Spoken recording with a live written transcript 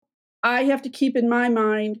I have to keep in my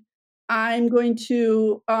mind, I'm going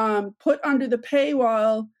to put under the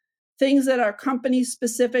paywall things that are company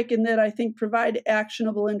specific and that I think provide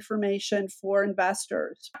actionable information for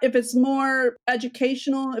investors. If it's more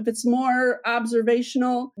educational, if it's more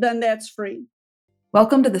observational, then that's free.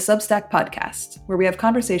 Welcome to the Substack Podcast, where we have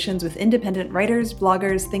conversations with independent writers,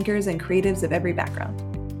 bloggers, thinkers, and creatives of every background.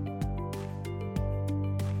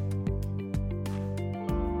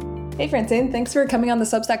 Hey, Francine, thanks for coming on the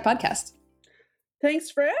Substack Podcast. Thanks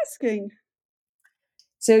for asking.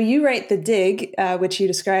 So you write The Dig, which you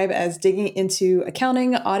describe as digging into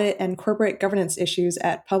accounting, audit, and corporate governance issues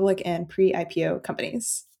at public and pre-IPO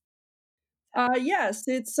companies. Yes,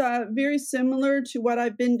 it's very similar to what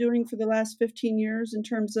I've been doing for the last 15 years in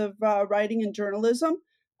terms of writing and journalism.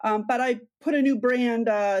 But I put a new brand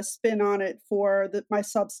spin on it for my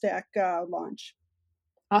Substack launch.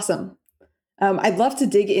 Awesome. I'd love to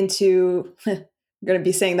dig into, I'm going to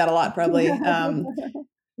be saying that a lot probably,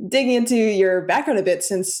 digging into your background a bit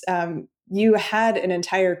since you had an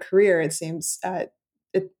entire career, it seems,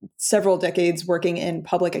 several decades working in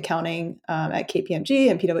public accounting at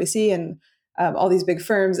KPMG and PwC and all these big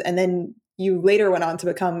firms. And then you later went on to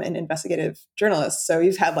become an investigative journalist. So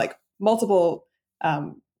you've had like multiple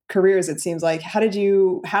careers, it seems like. How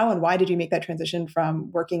and why did you make that transition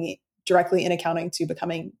from working directly in accounting to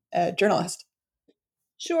becoming a journalist?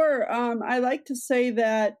 Sure. I like to say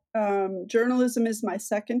that journalism is my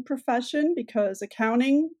second profession because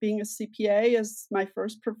accounting, being a CPA, is my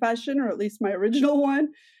first profession, or at least my original one.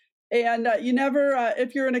 And you never,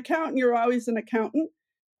 if you're an accountant, you're always an accountant.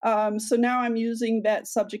 So now I'm using that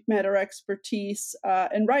subject matter expertise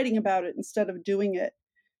and writing about it instead of doing it.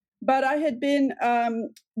 But I had been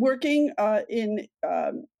working in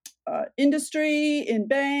industry, in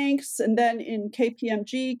banks, and then in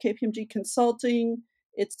KPMG Consulting.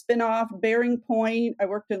 Its spin-off, Bearing Point. I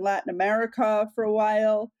worked in Latin America for a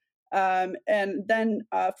while. And then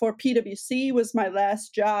for PwC was my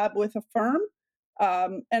last job with a firm.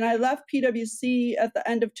 And I left PwC at the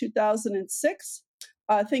end of 2006,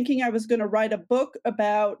 thinking I was going to write a book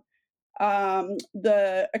about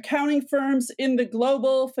the accounting firms in the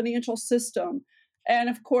global financial system. And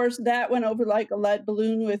of course, that went over like a lead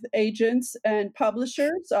balloon with agents and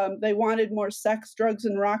publishers. They wanted more sex, drugs,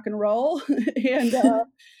 and rock and roll. And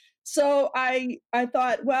so I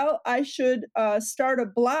thought, well, I should start a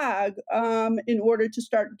blog in order to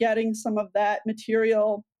start getting some of that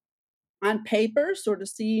material on paper, sort of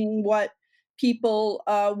seeing what people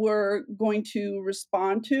were going to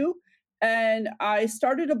respond to. And I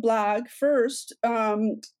started a blog first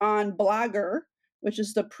on Blogger, which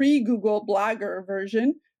is the pre-Google Blogger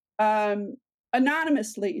version,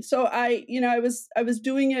 anonymously. So I was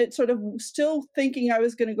doing it sort of still thinking I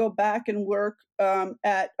was going to go back and work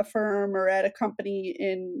at a firm or at a company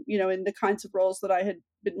in the kinds of roles that I had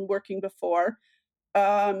been working before.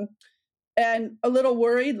 And a little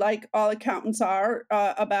worried, like all accountants are,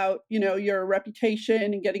 about your reputation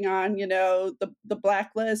and getting on the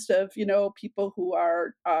blacklist of people who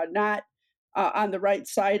are not on the right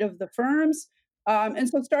side of the firms. And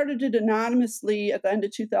so started it anonymously at the end of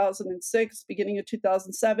 2006, beginning of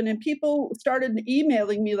 2007, and people started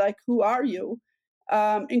emailing me like, "Who are you?"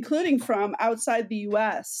 Including from outside the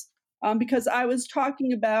U.S. Because I was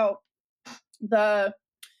talking about the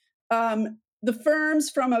firms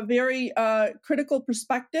from a very critical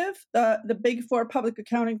perspective, the big four public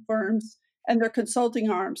accounting firms and their consulting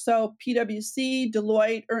arms. So PwC,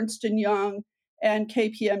 Deloitte, Ernst & Young, and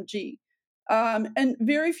KPMG. And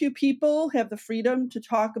very few people have the freedom to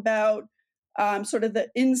talk about sort of the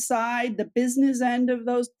inside, the business end of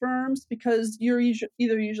those firms, because you're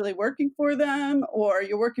either usually working for them, or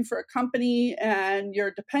you're working for a company and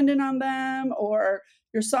you're dependent on them, or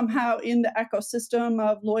you're somehow in the ecosystem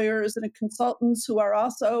of lawyers and consultants who are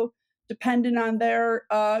also dependent on their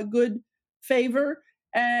good favor.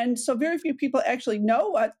 And so very few people actually know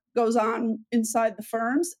what goes on inside the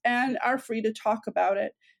firms and are free to talk about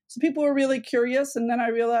it. So people were really curious. And then I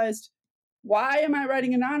realized, why am I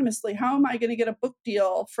writing anonymously? How am I going to get a book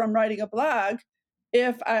deal from writing a blog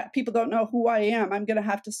if people don't know who I am? I'm going to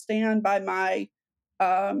have to stand by my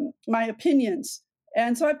opinions.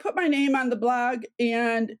 And so I put my name on the blog,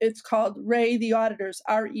 and it's called Ray the Auditors,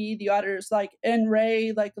 R-E, the Auditors, like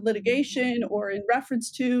Ray, like litigation, or in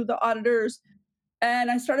reference to the auditors.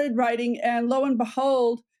 And I started writing, and lo and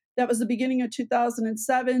behold, that was the beginning of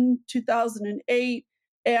 2007, 2008.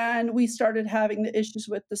 And we started having the issues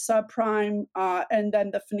with the subprime and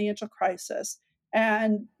then the financial crisis.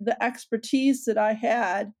 And the expertise that I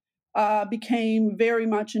had became very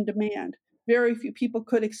much in demand. Very few people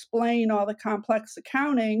could explain all the complex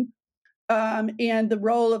accounting and the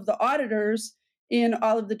role of the auditors in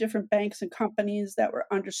all of the different banks and companies that were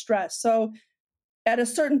under stress. So at a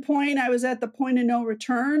certain point, I was at the point of no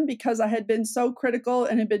return because I had been so critical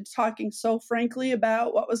and had been talking so frankly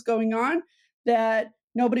about what was going on that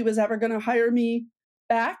nobody was ever going to hire me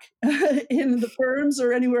back in the firms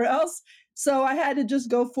or anywhere else. So I had to just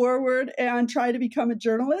go forward and try to become a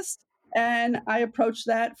journalist. And I approached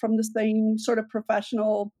that from the same sort of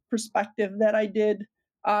professional perspective that I did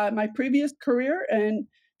my previous career, and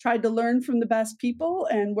tried to learn from the best people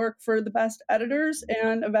and work for the best editors,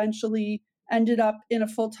 and eventually ended up in a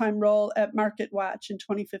full-time role at Market Watch in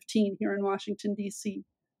 2015 here in Washington, D.C.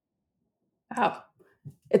 Wow.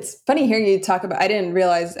 It's funny hearing you talk about, I didn't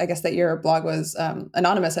realize, I guess, that your blog was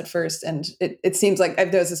anonymous at first. And it seems like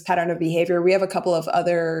there's this pattern of behavior. We have a couple of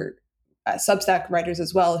other Substack writers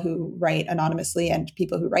as well who write anonymously, and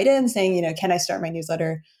people who write in saying, can I start my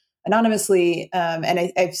newsletter anonymously?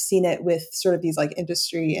 And I've seen it with sort of these like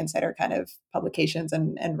industry insider kind of publications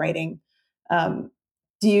and writing.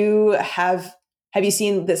 Do you have you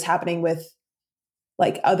seen this happening with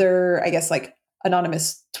like other, I guess, like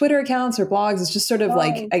anonymous Twitter accounts or blogs? It's just sort of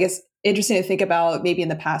like, Oh, I guess, interesting to think about. Maybe in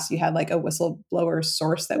the past you had like a whistleblower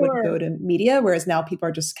source that would sure. go to media, whereas now people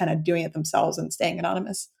are just kind of doing it themselves and staying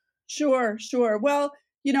anonymous. Sure, sure. Well,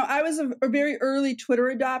 I was a very early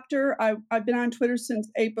Twitter adopter. I've been on Twitter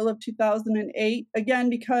since April of 2008, again,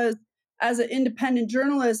 because as an independent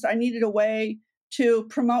journalist, I needed a way to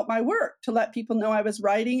promote my work, to let people know I was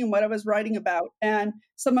writing and what I was writing about. And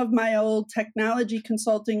some of my old technology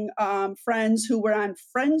consulting friends who were on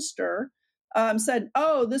Friendster said,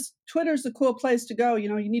 "Oh, this Twitter's a cool place to go.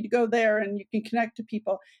 You need to go there and you can connect to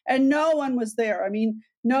people." And no one was there. I mean,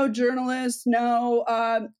 no journalists, no,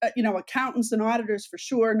 accountants and auditors for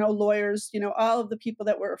sure, no lawyers, all of the people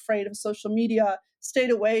that were afraid of social media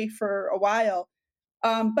stayed away for a while.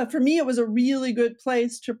 But for me, it was a really good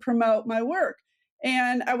place to promote my work.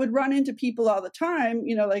 And I would run into people all the time,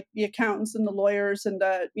 like the accountants and the lawyers and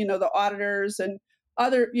the auditors and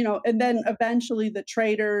other, and then eventually the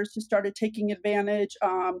traders who started taking advantage.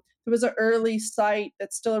 There was an early site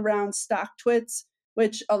that's still around, StockTwits,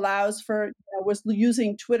 which allows for, was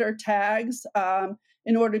using Twitter tags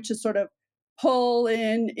in order to sort of pull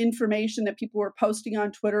in information that people were posting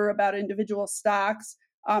on Twitter about individual stocks.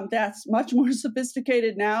 That's much more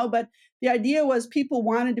sophisticated now, but the idea was people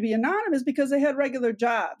wanted to be anonymous because they had regular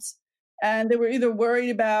jobs. And they were either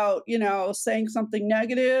worried about, saying something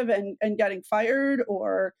negative and getting fired,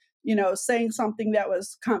 or, saying something that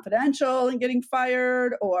was confidential and getting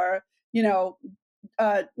fired, or, you know,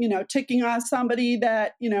 ticking off somebody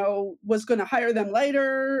that, was going to hire them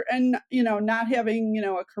later and, not having,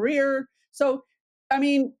 a career. So, I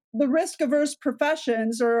mean, the risk averse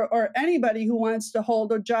professions, or anybody who wants to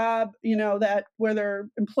hold a job, that where they're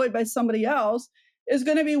employed by somebody else, is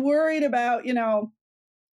going to be worried about,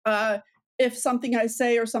 uh, if something I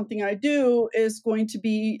say or something I do is going to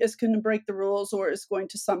break the rules, or is going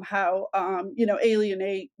to somehow,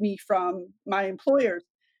 alienate me from my employers.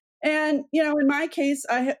 And, in my case,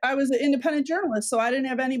 I was an independent journalist, so I didn't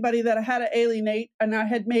have anybody that I had to alienate, and I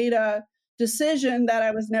had made a decision that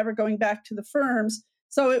I was never going back to the firms.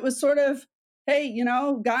 So it was sort of, hey,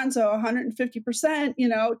 gonzo,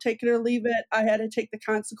 150%, take it or leave it. I had to take the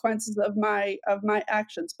consequences of my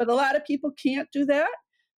actions. But a lot of people can't do that.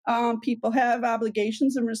 People have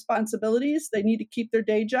obligations and responsibilities. They need to keep their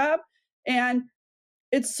day job. And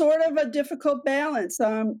it's sort of a difficult balance.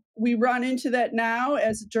 We run into that now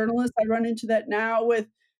as journalists. I run into that now with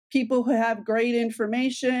people who have great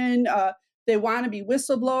information. They want to be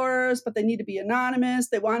whistleblowers, but they need to be anonymous.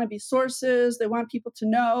 They want to be sources. They want people to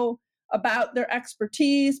know about their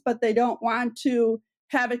expertise, but they don't want to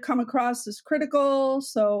have it come across as critical.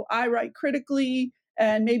 So I write critically,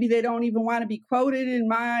 and maybe they don't even want to be quoted in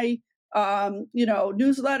my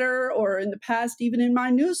newsletter, or in the past, even in my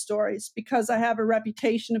news stories, because I have a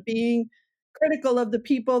reputation of being critical of the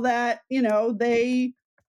people that, they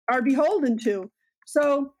are beholden to.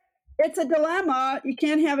 So it's a dilemma. You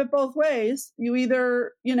can't have it both ways. You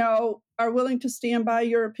either, are willing to stand by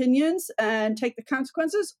your opinions and take the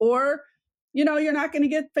consequences, or, you're not going to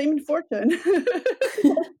get fame and fortune.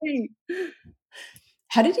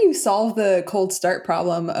 How did you solve the cold start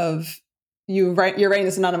problem of you're writing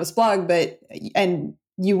this anonymous blog, and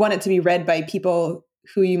you want it to be read by people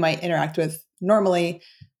who you might interact with normally,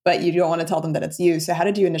 but you don't want to tell them that it's you. So how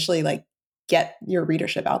did you initially like get your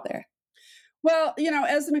readership out there? Well,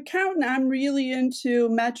 as an accountant, I'm really into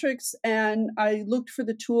metrics, and I looked for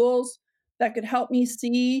the tools that could help me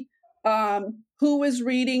see who was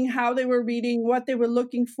reading, how they were reading, what they were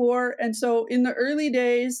looking for. And so in the early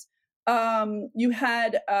days, You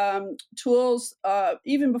had tools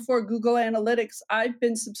even before Google Analytics. I've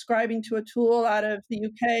been subscribing to a tool out of the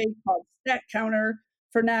UK called Stack Counter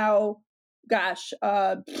for now. Gosh,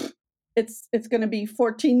 it's going to be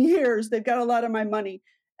 14 years. They've got a lot of my money.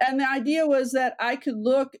 And the idea was that I could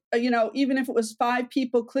look, even if it was 5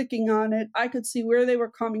 people clicking on it, I could see where they were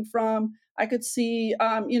coming from. I could see,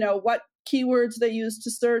 what keywords they used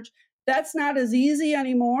to search. That's not as easy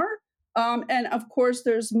anymore. And of course,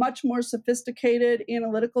 there's much more sophisticated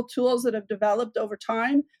analytical tools that have developed over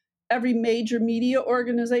time. Every major media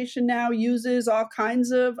organization now uses all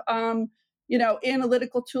kinds of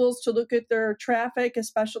analytical tools to look at their traffic,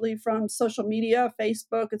 especially from social media,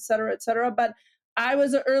 Facebook, et cetera, et cetera. But I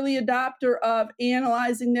was an early adopter of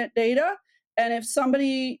analyzing that data. And if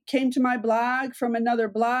somebody came to my blog from another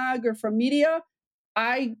blog or from media,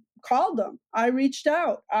 I called them. I reached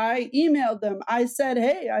out. I emailed them. I said,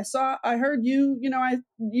 "Hey, I heard you.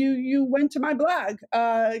 You went to my blog.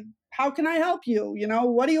 How can I help you?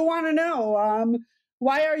 What do you want to know?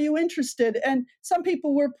 Why are you interested?" And some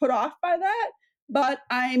people were put off by that, but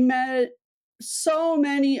I met so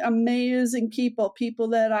many amazing people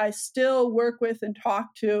that I still work with and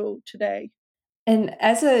talk to today. And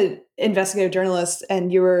as an investigative journalist,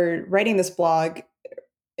 and you were writing this blog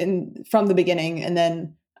from the beginning, and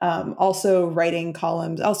then also writing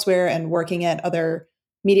columns elsewhere and working at other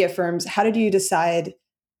media firms, how did you decide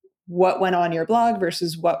what went on your blog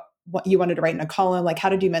versus what you wanted to write in a column? Like, how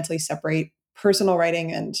did you mentally separate personal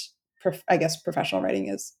writing and, I guess, professional writing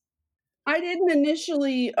is? I didn't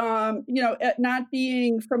initially, at not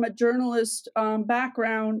being from a journalist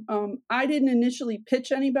background, I didn't initially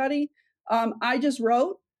pitch anybody. I just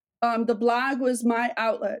wrote. The blog was my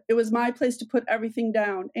outlet. It was my place to put everything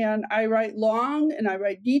down. And I write long and I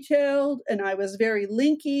write detailed and I was very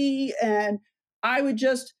linky. And I would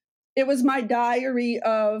just, it was my diary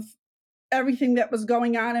of everything that was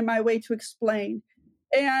going on in my way to explain.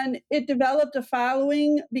 And it developed a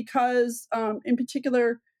following because, in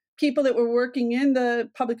particular, people that were working in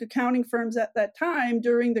the public accounting firms at that time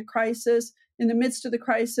during the crisis, in the midst of the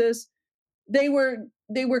crisis, they were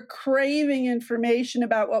craving information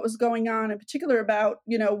about what was going on, in particular about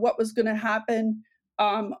what was going to happen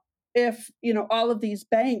if all of these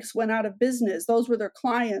banks went out of business. Those were their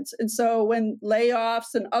clients, and so when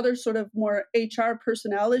layoffs and other sort of more HR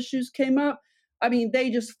personnel issues came up, I mean,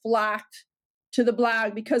 they just flocked to the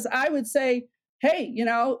blog because I would say, "Hey,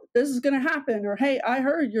 this is going to happen," or "Hey, I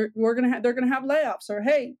heard they're going to have layoffs," or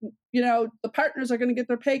 "Hey, the partners are going to get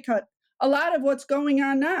their pay cut." A lot of what's going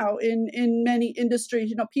on now in many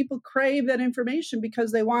industries, people crave that information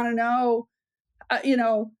because they want to know,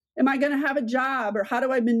 am I going to have a job, or how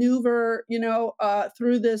do I maneuver,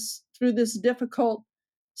 through this difficult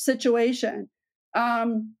situation.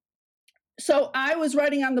 So I was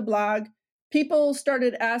writing on the blog. People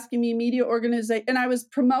started asking me, media organization, and I was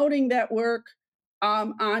promoting that work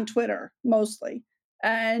on Twitter mostly.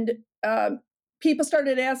 And people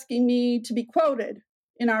started asking me to be quoted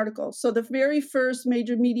in articles. So the very first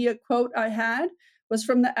major media quote I had was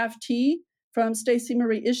from the FT, from Stacey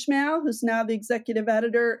Marie Ishmael, who's now the executive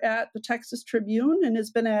editor at the Texas Tribune and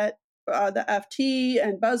has been at the FT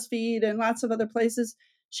and BuzzFeed and lots of other places.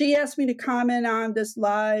 She asked me to comment on this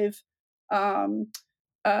live conference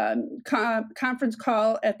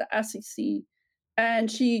call at the SEC.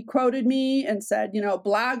 And she quoted me and said,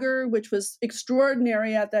 blogger, which was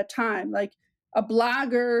extraordinary at that time. Like, a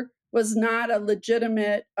blogger was not a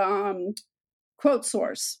legitimate quote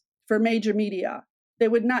source for major media. They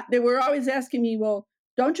were always asking me, well,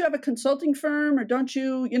 don't you have a consulting firm, or don't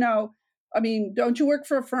you, don't you work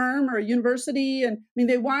for a firm or a university? And I mean,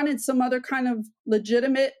 they wanted some other kind of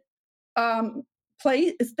legitimate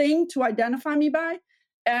thing to identify me by.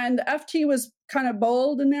 And the FT was kind of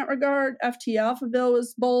bold in that regard. FT Alphaville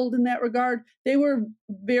was bold in that regard. They were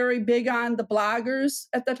very big on the bloggers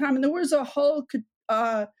at that time. And there was a whole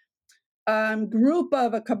group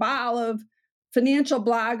of a cabal of financial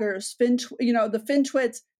bloggers, the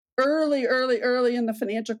FinTwits, early in the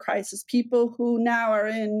financial crisis, people who now are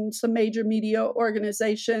in some major media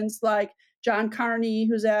organizations like John Carney,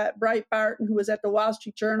 who's at Breitbart and who was at the Wall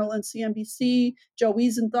Street Journal and CNBC, Joe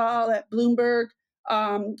Wiesenthal at Bloomberg,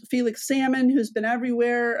 Felix Salmon, who's been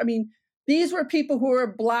everywhere. I mean, these were people who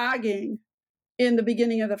were blogging in the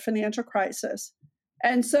beginning of the financial crisis.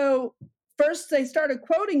 And so first they started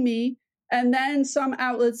quoting me, and then some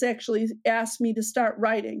outlets actually asked me to start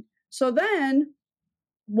writing. So then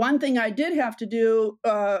one thing I did have to do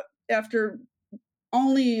after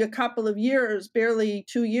only a couple of years, barely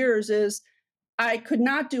 2 years, is I could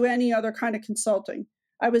not do any other kind of consulting.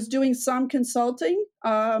 I was doing some consulting,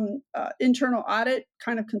 internal audit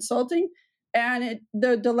kind of consulting. And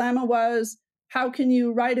the dilemma was, how can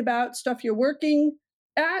you write about stuff you're working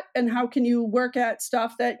at, and how can you work at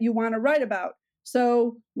stuff that you want to write about?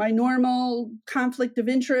 So my normal conflict of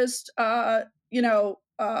interest, hat,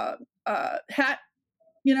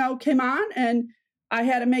 came on, and I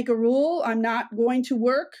had to make a rule. I'm not going to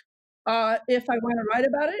work if I want to write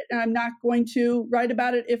about it, and I'm not going to write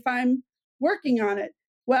about it if I'm working on it.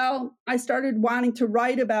 Well, I started wanting to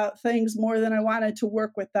write about things more than I wanted to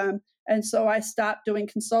work with them. And so I stopped doing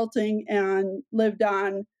consulting and lived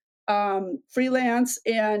on freelance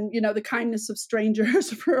and, the kindness of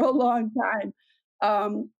strangers for a long time.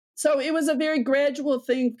 So it was a very gradual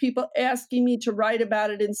thing, people asking me to write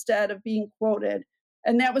about it instead of being quoted.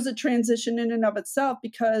 And that was a transition in and of itself,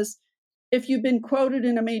 because if you've been quoted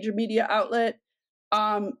in a major media outlet,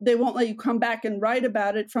 they won't let you come back and write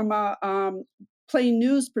about it from a plain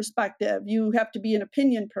news perspective. You have to be an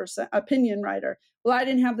opinion writer. Well, I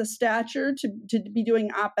didn't have the stature to be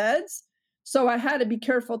doing op-eds. So I had to be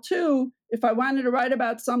careful too, if I wanted to write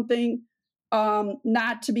about something,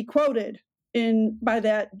 not to be quoted by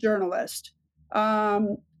that journalist,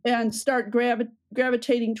 and start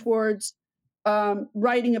gravitating towards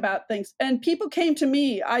writing about things. And people came to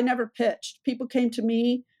me. I never pitched. People came to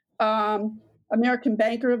me. American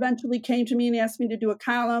Banker eventually came to me and asked me to do a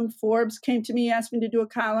column. Forbes came to me, asked me to do a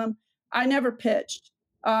column. I never pitched.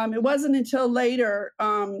 It wasn't until later,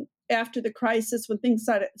 after the crisis, when things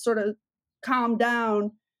sort of calmed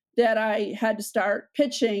down, that I had to start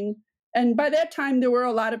pitching. And by that time, there were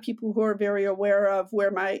a lot of people who were very aware of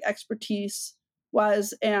where my expertise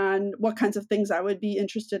was and what kinds of things I would be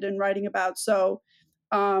interested in writing about. So,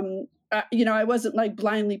 I wasn't like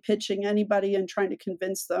blindly pitching anybody and trying to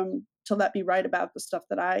convince them to let me write about the stuff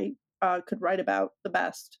that I could write about the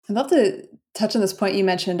best. I'd love to touch on this point you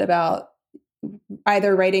mentioned about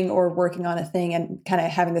either writing or working on a thing and kind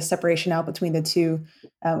of having the separation out between the two,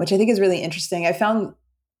 which I think is really interesting. I found,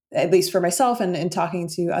 at least for myself and talking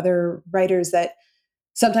to other writers, that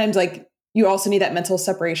sometimes like you also need that mental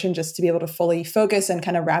separation just to be able to fully focus and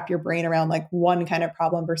kind of wrap your brain around like one kind of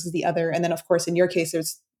problem versus the other. And then of course, in your case,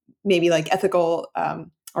 there's maybe like ethical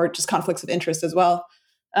or just conflicts of interest as well.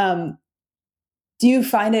 Do you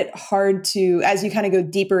find it hard to, as you kind of go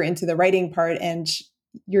deeper into the writing part and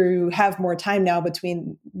you have more time now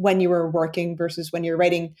between when you were working versus when you're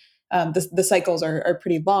writing, the cycles are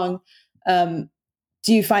pretty long.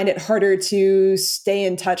 Do you find it harder to stay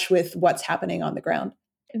in touch with what's happening on the ground?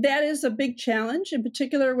 That is a big challenge, in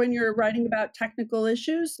particular when you're writing about technical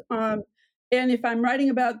issues. And if I'm writing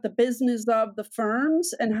about the business of the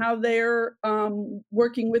firms and how they're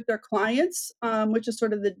working with their clients, which is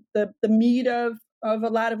sort of the meat of a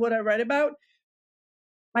lot of what I write about,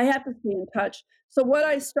 I have to stay in touch. So what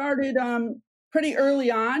I started pretty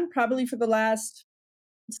early on, probably for the last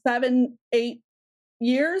 7, 8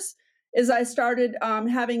 years, is I started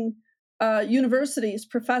having universities,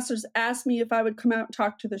 professors ask me if I would come out and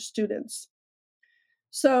talk to their students.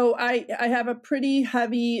 So I have a pretty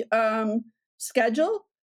heavy schedule,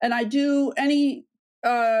 and I do any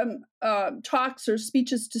talks or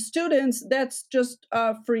speeches to students. That's just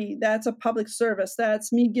free. That's a public service.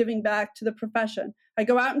 That's me giving back to the profession. I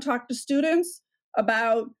go out and talk to students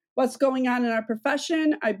about what's going on in our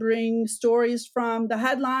profession. I bring stories from the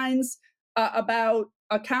headlines about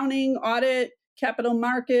accounting, audit, capital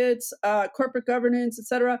markets, corporate governance, et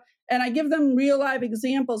cetera. And I give them real live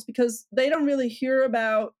examples because they don't really hear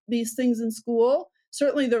about these things in school.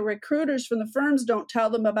 Certainly the recruiters from the firms don't tell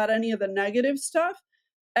them about any of the negative stuff.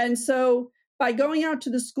 And so by going out to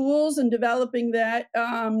the schools and developing that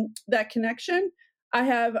connection, I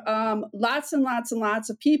have lots and lots and lots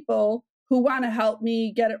of people who want to help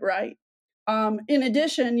me get it right. In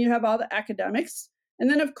addition, you have all the academics. And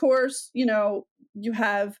then, of course, you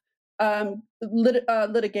have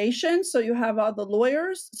litigation. So you have all the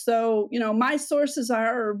lawyers. So, my sources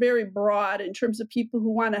are very broad in terms of people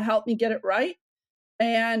who want to help me get it right.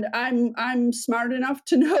 And I'm smart enough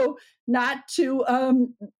to know not to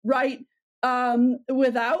write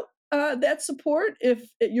without that support if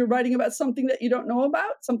you're writing about something that you don't know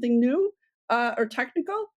about, something new or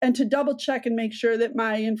technical, and to double check and make sure that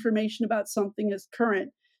my information about something is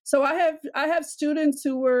current. So I have students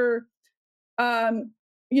who were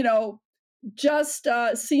just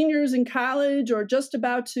seniors in college or just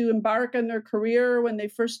about to embark on their career when they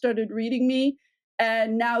first started reading me.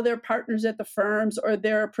 And now they're partners at the firms or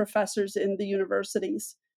they're professors in the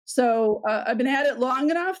universities. So I've been at it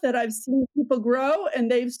long enough that I've seen people grow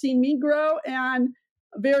and they've seen me grow, and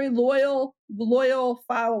a very loyal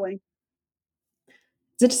following.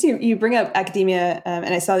 It's interesting you bring up academia,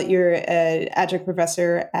 and I saw that you're an adjunct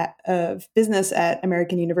professor of business at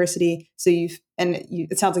American University. So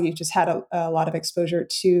it sounds like you've just had a lot of exposure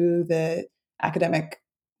to the academic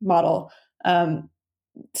model. Um,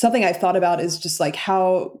 Something I've thought about is just like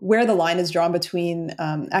where the line is drawn between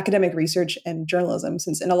academic research and journalism,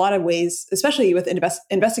 since in a lot of ways, especially with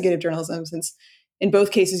investigative journalism, since in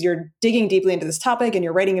both cases you're digging deeply into this topic and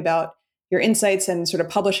you're writing about your insights and sort of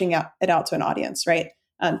publishing it out to an audience, right?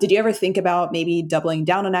 Did you ever think about maybe doubling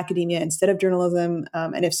down on academia instead of journalism?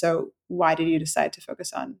 And if so, why did you decide to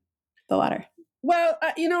focus on the latter? Well,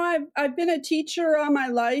 I've been a teacher all my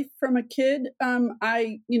life from a kid.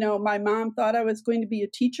 My mom thought I was going to be a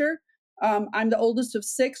teacher. I'm the oldest of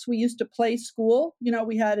six. We used to play school.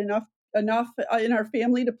 We had enough in our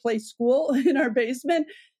family to play school in our basement.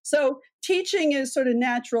 So teaching is sort of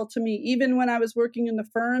natural to me. Even when I was working in the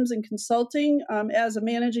firms and consulting as a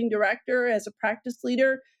managing director, as a practice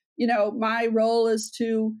leader, my role is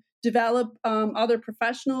to develop other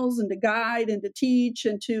professionals and to guide and to teach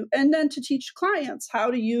and then to teach clients how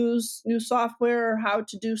to use new software, how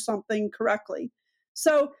to do something correctly.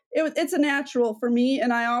 So it's a natural for me,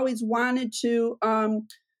 and I always wanted to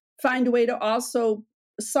find a way to also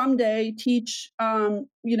someday teach, in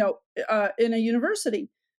a university.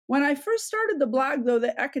 When I first started the blog, though,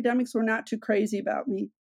 the academics were not too crazy about me.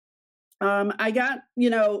 I got,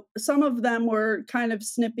 some of them were kind of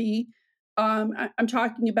snippy. I'm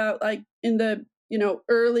talking about like in the,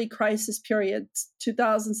 early crisis periods,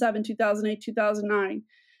 2007, 2008, 2009.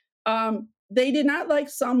 They did not like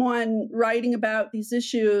someone writing about these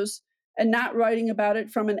issues and not writing about it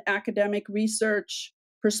from an academic research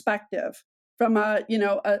perspective, from a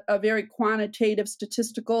very quantitative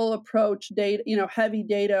statistical approach, data, heavy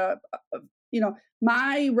data.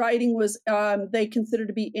 My writing was they considered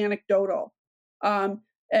to be anecdotal.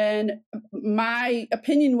 And my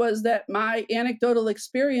opinion was that my anecdotal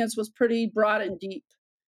experience was pretty broad and deep.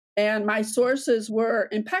 And my sources were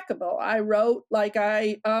impeccable. I wrote like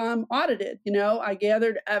I audited, I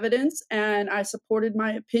gathered evidence and I supported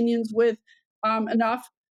my opinions with enough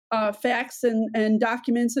facts and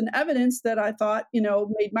documents and evidence that I thought,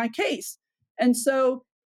 made my case. And so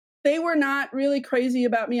they were not really crazy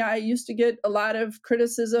about me. I used to get a lot of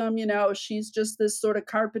criticism, she's just this sort of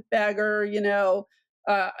carpetbagger,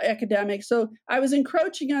 academic. So I was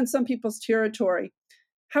encroaching on some people's territory.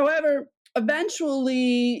 However,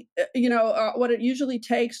 eventually, what it usually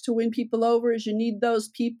takes to win people over is you need those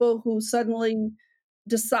people who suddenly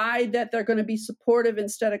decide that they're going to be supportive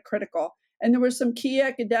instead of critical. And there were some key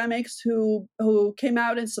academics who came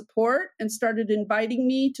out in support and started inviting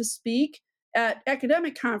me to speak at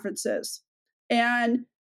academic conferences. And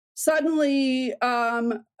suddenly,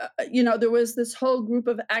 there was this whole group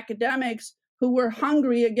of academics who were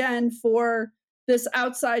hungry again for this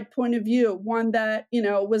outside point of view, one that,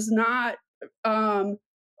 was not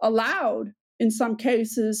allowed in some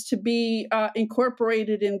cases to be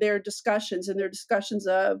incorporated in their discussions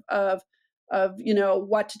of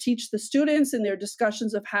what to teach the students, and their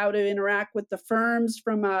discussions of how to interact with the firms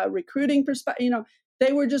from a recruiting perspective.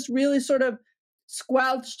 They were just really sort of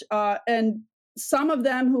squelched, and some of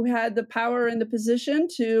them who had the power and the position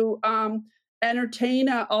to entertain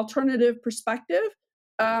an alternative perspective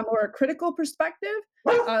or a critical perspective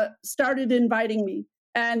started inviting me.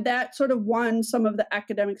 And that sort of won some of the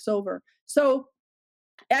academics over. So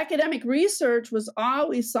academic research was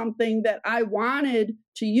always something that I wanted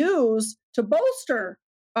to use to bolster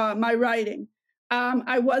my writing.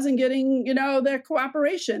 I wasn't getting, their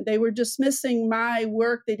cooperation. They were dismissing my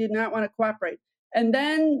work. They did not want to cooperate. And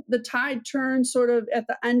then the tide turned sort of at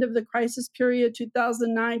the end of the crisis period,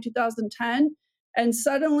 2009, 2010. And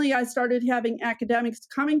suddenly I started having academics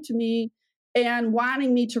coming to me and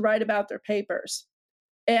wanting me to write about their papers.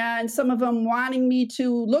 And some of them wanting me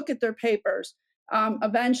to look at their papers,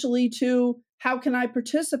 eventually to how can I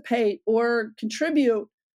participate or contribute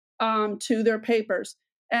to their papers.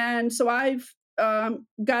 And so I've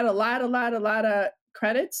got a lot of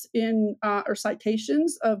credits in or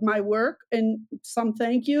citations of my work, and some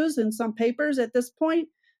thank yous and some papers at this point,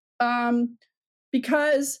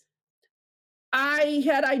 because I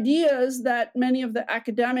had ideas that many of the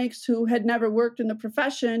academics who had never worked in the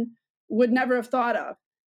profession would never have thought of.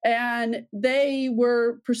 And they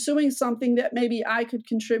were pursuing something that maybe I could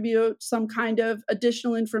contribute, some kind of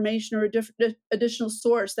additional information or additional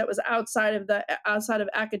source that was outside of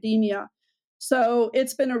academia. So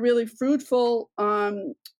it's been a really fruitful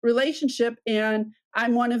relationship, and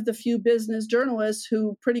I'm one of the few business journalists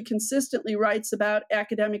who pretty consistently writes about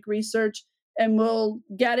academic research and will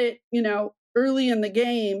get it, early in the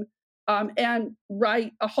game and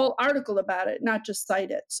write a whole article about it, not just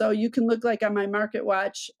cite it. So you can look like on my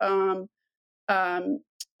MarketWatch, um, on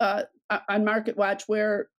MarketWatch,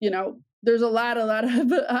 where there's a lot of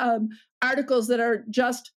articles that are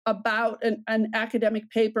just about an academic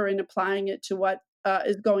paper and applying it to what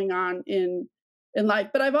is going on in life.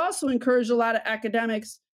 But I've also encouraged a lot of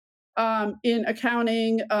academics in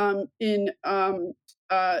accounting, in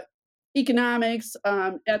economics,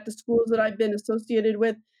 at the schools that I've been associated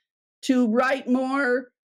with, to write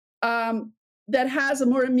more that has a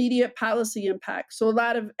more immediate policy impact. So a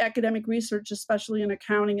lot of academic research, especially in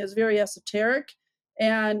accounting, is very esoteric,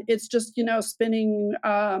 and it's just spinning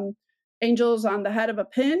angels on the head of a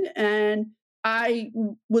pin. And I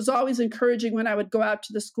was always encouraging, when I would go out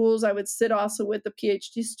to the schools, I would sit also with the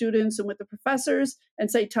PhD students and with the professors and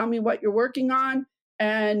say, tell me what you're working on.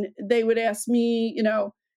 And they would ask me,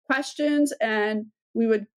 questions, and we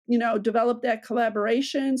would, develop that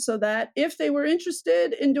collaboration, so that if they were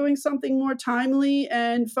interested in doing something more timely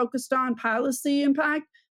and focused on policy impact,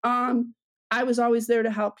 I was always there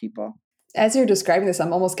to help people. As you're describing this,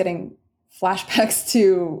 I'm almost getting flashbacks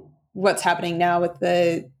to what's happening now with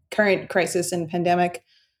the current crisis and pandemic,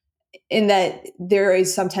 in that there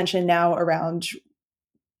is some tension now around,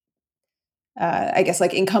 I guess,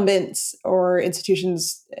 like incumbents or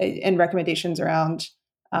institutions and recommendations around,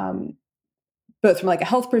 both from like a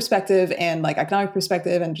health perspective and like economic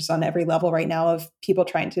perspective, and just on every level right now, of people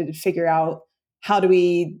trying to figure out, how do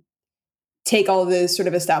we take all of this sort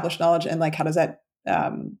of established knowledge, and like how does that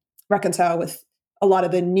reconcile with a lot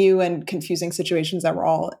of the new and confusing situations that we're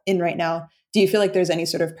all in right now? Do you feel like there's any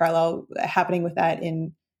sort of parallel happening with that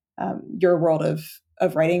in your world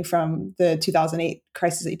of writing, from the 2008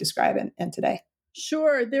 crisis that you describe and today?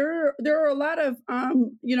 Sure, there are a lot of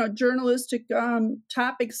journalistic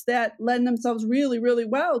topics that lend themselves really, really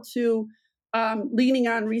well to leaning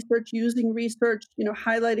on research, using research,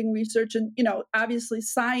 highlighting research, and obviously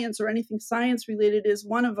science, or anything science related, is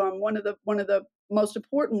one of them, one of the most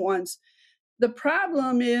important ones. The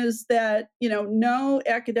problem is that no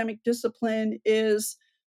academic discipline is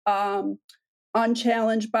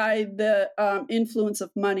unchallenged by the influence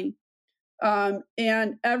of money.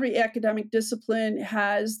 And every academic discipline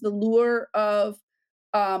has the lure of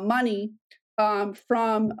money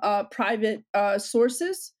from private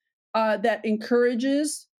sources that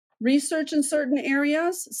encourages research in certain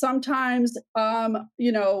areas. Sometimes,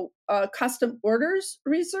 custom orders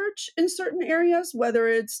research in certain areas, whether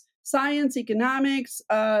it's science, economics,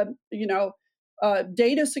 data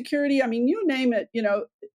security. I mean, you name it.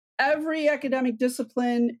 Every academic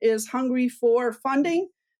discipline is hungry for funding,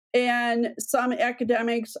 and some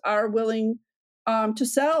academics are willing to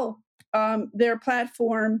sell their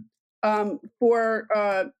platform for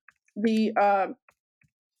the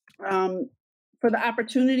for the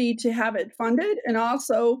opportunity to have it funded, and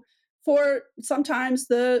also for sometimes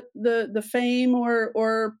the fame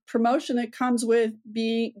or promotion that comes with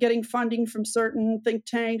getting funding from certain think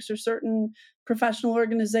tanks or certain professional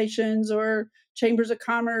organizations or chambers of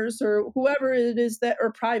commerce or whoever it is, that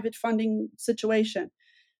or private funding situation.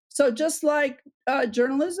 So just like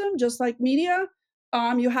journalism, just like media,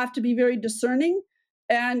 you have to be very discerning.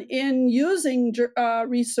 And in using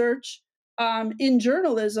research in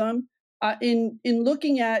journalism, in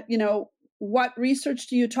looking at what research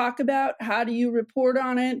do you talk about, how do you report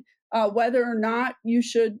on it, whether or not you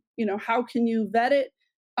should, how can you vet it.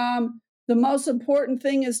 The most important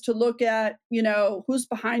thing is to look at who's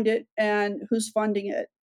behind it and who's funding it,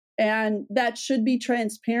 and that should be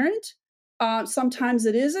transparent. Sometimes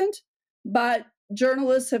it isn't, but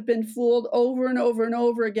journalists have been fooled over and over and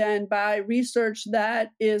over again by research that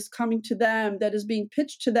is coming to them, that is being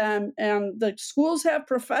pitched to them. And the schools have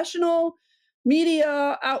professional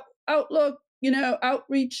media outlook,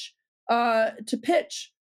 outreach to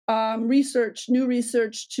pitch new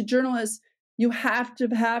research to journalists. You have to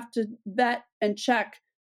vet and check,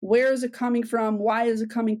 where is it coming from? Why is it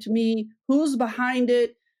coming to me? Who's behind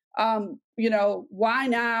it? Why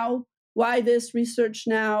now? Why this research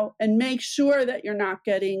now? And make sure that you're not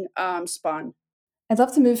getting spun. I'd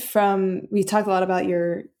love to move from, we talked a lot about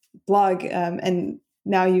your blog, and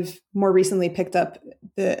now you've more recently picked up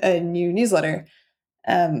a new newsletter.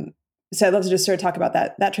 So I'd love to just sort of talk about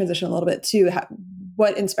that transition a little bit too.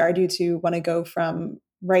 What inspired you to want to go from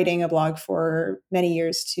writing a blog for many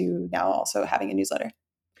years to now also having a newsletter?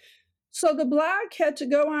 So the blog had to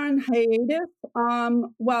go on hiatus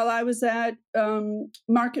while I was at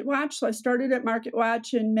MarketWatch. So I started at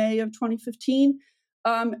MarketWatch in May of 2015.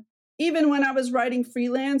 Even when I was writing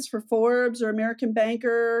freelance for Forbes or American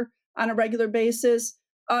Banker on a regular basis,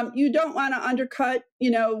 you don't want to undercut,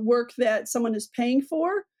 work that someone is paying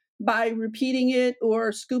for. by repeating it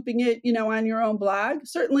or scooping it, on your own blog.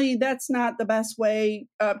 Certainly, that's not the best way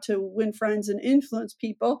to win friends and influence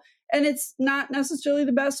people. And it's not necessarily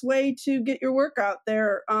the best way to get your work out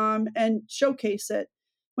there and showcase it.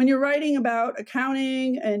 When you're writing about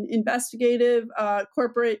accounting and investigative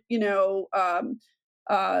corporate,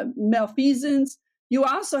 malfeasance, you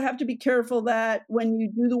also have to be careful that when you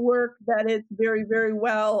do the work, that it's very, very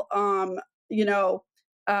well, you know,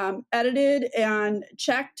 edited and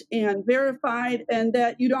checked and verified, and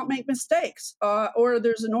that you don't make mistakes, or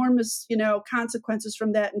there's enormous, consequences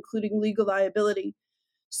from that, including legal liability.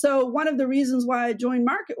 So one of the reasons why I joined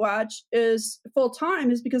MarketWatch is full time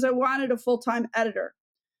is because I wanted a full time editor,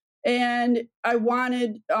 and I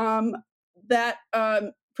wanted that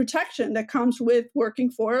protection that comes with working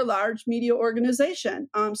for a large media organization,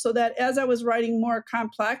 so that as I was writing more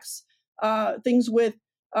complex things with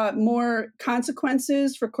more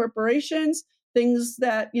consequences for corporations, things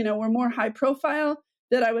that were more high profile,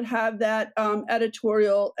 that I would have that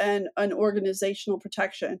editorial and an organizational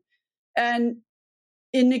protection. And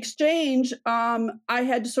in exchange, I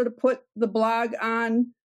had to sort of put the blog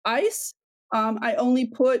on ice. I only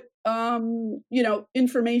put,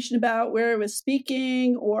 information about where I was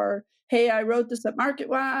speaking, or, hey, I wrote this at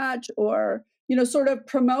MarketWatch, or, sort of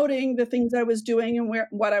promoting the things I was doing and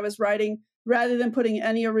what I was writing, rather than putting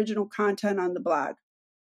any original content on the blog.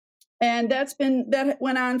 And that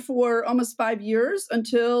went on for almost 5 years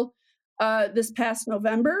until this past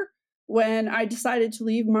November, when I decided to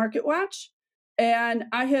leave MarketWatch. And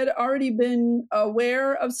I had already been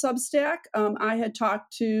aware of Substack. I had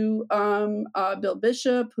talked to Bill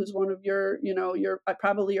Bishop, who's one of your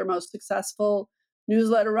probably your most successful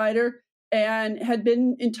newsletter writer, and had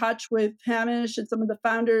been in touch with Hamish and some of the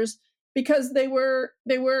founders, because they were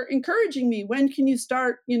encouraging me. When can you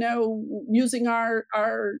start, using our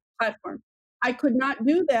platform? I could not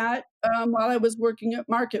do that while I was working at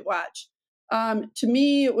MarketWatch. To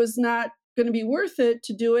me, it was not going to be worth it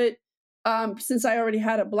to do it, since I already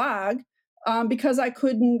had a blog, because I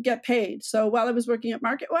couldn't get paid. So while I was working at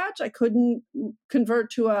MarketWatch, I couldn't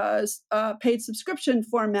convert to a paid subscription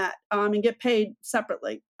format and get paid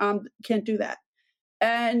separately. Can't do that.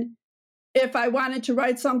 And if I wanted to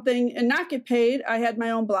write something and not get paid, I had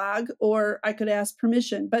my own blog, or I could ask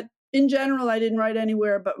permission. But in general, I didn't write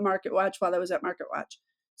anywhere but MarketWatch while I was at MarketWatch.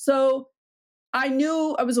 So I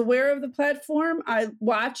was aware of the platform. I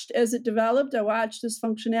watched as it developed. I watched as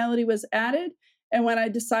functionality was added. And when I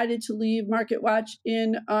decided to leave MarketWatch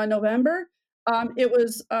in November, it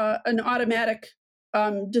was an automatic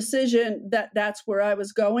decision that that's where I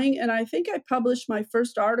was going. And I think I published my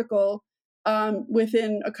first article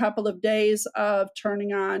within a couple of days of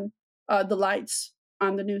turning on the lights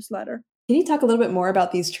on the newsletter. Can you talk a little bit more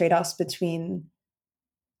about these trade-offs between,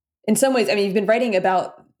 in some ways, I mean, you've been writing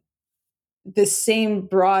about this same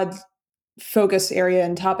broad focus area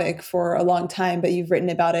and topic for a long time, but you've written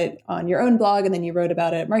about it on your own blog, and then you wrote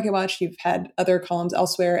about it at MarketWatch. You've had other columns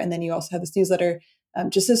elsewhere, and then you also have this newsletter.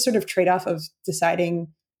 Just this sort of trade-off of deciding,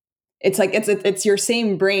 it's like it's your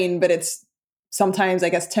same brain, but it's sometimes, I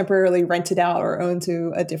guess, temporarily rented out or owned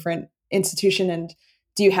to a different institution. And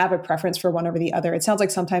do you have a preference for one over the other? It sounds like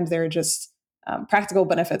sometimes there are just practical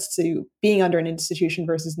benefits to being under an institution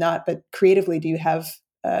versus not, but creatively, do you have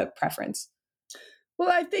a preference?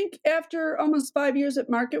 Well, I think after almost 5 years at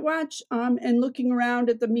MarketWatch, and looking around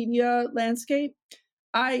at the media landscape,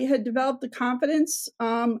 I had developed the confidence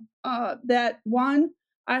that, one,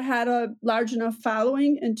 I had a large enough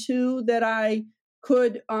following, and two, that I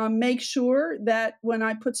could make sure that when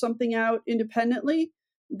I put something out independently,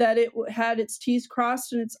 that it had its T's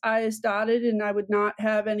crossed and its I's dotted, and I would not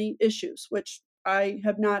have any issues, which I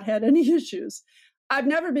have not had any issues. I've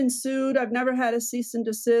never been sued. I've never had a cease and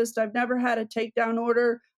desist. I've never had a takedown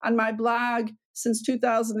order on my blog since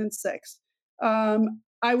 2006.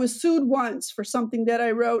 I was sued once for something that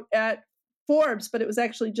I wrote at Forbes, but it was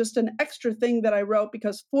actually just an extra thing that I wrote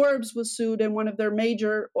because Forbes was sued, and one of their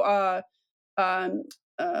major um,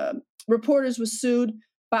 reporters was sued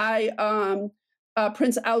by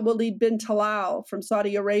Prince Al Walid bin Talal from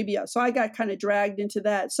Saudi Arabia. So I got kind of dragged into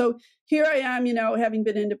that. So here I am, having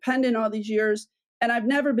been independent all these years, and I've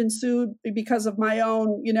never been sued because of my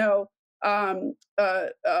own,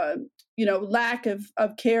 lack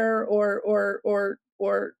of care or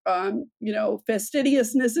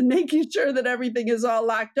fastidiousness in making sure that everything is all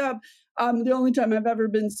locked up. The only time I've ever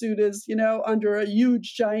been sued is, under a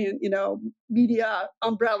huge, giant, media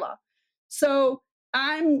umbrella. So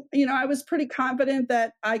I was pretty confident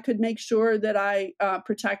that I could make sure that I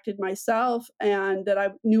protected myself and that I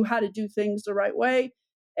knew how to do things the right way.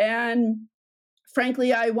 And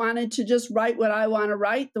Frankly, I wanted to just write what I want to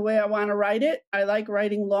write the way I want to write it. I like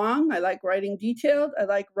writing long. I like writing detailed. I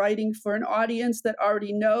like writing for an audience that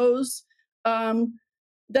already knows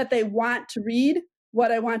that they want to read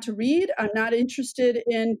what I want to read. I'm not interested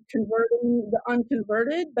in converting the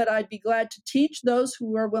unconverted, but I'd be glad to teach those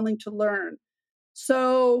who are willing to learn.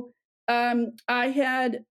 So I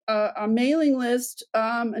had a mailing list,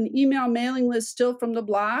 an email mailing list still from the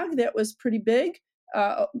blog that was pretty big,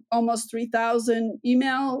 almost 3,000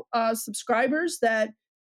 email subscribers that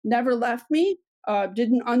never left me,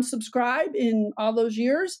 didn't unsubscribe in all those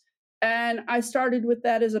years. And I started with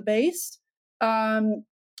that as a base.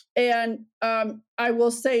 And I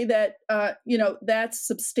will say that, that's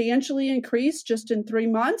substantially increased just in 3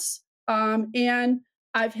 months. And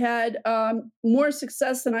I've had more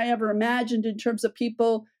success than I ever imagined in terms of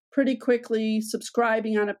people pretty quickly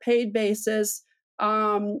subscribing on a paid basis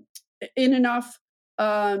in enough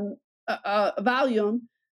volume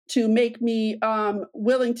to make me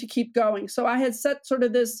willing to keep going. So I had set sort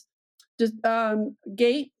of this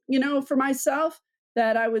gate, for myself,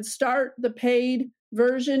 that I would start the paid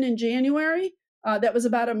version in January. That was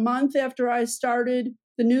about a month after I started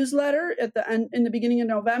the newsletter at the end, in the beginning of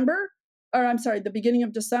November, or I'm sorry, the beginning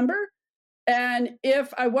of December. And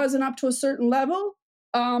if I wasn't up to a certain level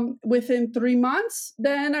within 3 months,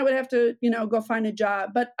 then I would have to, go find a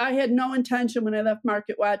job. But I had no intention when I left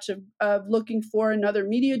MarketWatch of looking for another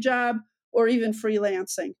media job or even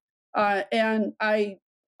freelancing. And I,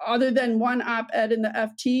 other than one op-ed in the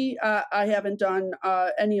FT, I haven't done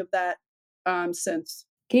any of that since.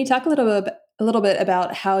 Can you talk a little bit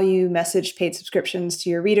about how you message paid subscriptions to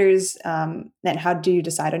your readers, and how do you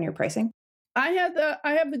decide on your pricing? I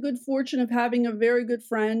have the good fortune of having a very good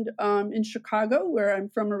friend in Chicago, where I'm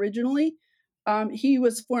from originally. He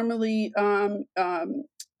was formerly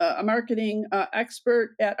a marketing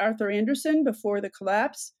expert at Arthur Andersen before the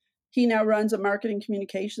collapse. He now runs a marketing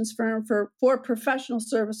communications firm for professional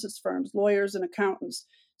services firms, lawyers and accountants.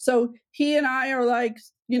 So he and I are like,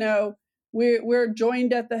 we're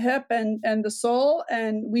joined at the hip and the soul,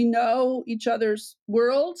 and we know each other's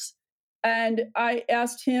worlds. And I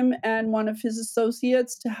asked him and one of his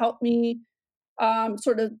associates to help me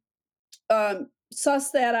sort of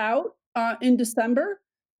suss that out in December,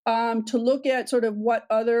 to look at sort of what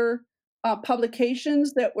other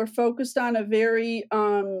publications that were focused on a very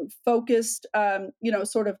focused,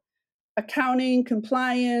 sort of accounting,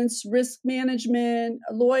 compliance, risk management,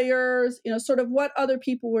 lawyers, sort of what other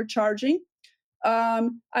people were charging.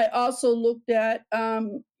 I also looked at,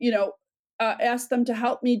 asked them to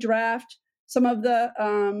help me draft some of the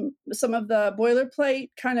boilerplate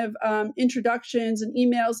kind of introductions and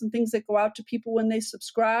emails and things that go out to people when they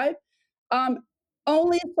subscribe, um,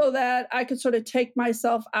 only so that I could sort of take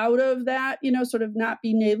myself out of that, sort of not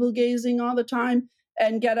be navel gazing all the time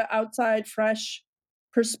and get an outside, fresh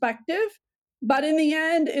perspective. But in the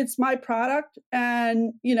end, it's my product,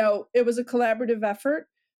 and it was a collaborative effort.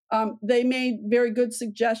 They made very good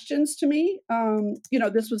suggestions to me.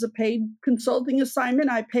 This was a paid consulting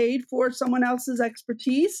assignment. I paid for someone else's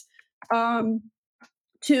expertise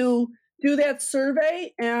to do that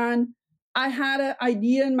survey, and I had an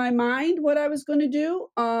idea in my mind what I was going to do,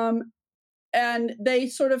 and they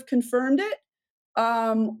sort of confirmed it,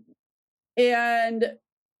 um, and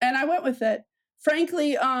I went with it.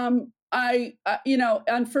 Frankly, I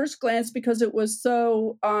on first glance, because it was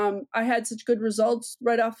so I had such good results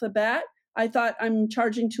right off the bat, I thought I'm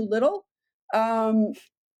charging too little. Um,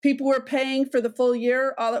 People were paying for the full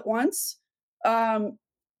year all at once,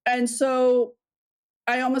 and so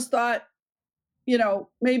I almost thought,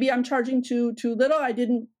 maybe I'm charging too little. I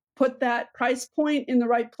didn't put that price point in the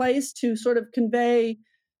right place to sort of convey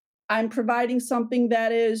I'm providing something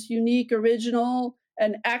that is unique, original,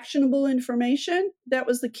 and actionable information. That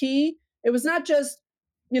was the key. It was not just,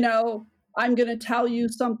 I'm going to tell you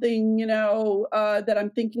something, that I'm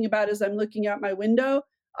thinking about as I'm looking out my window.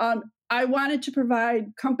 I wanted to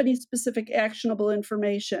provide company specific actionable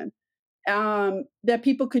information that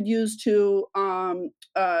people could use to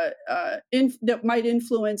that might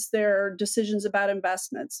influence their decisions about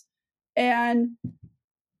investments. And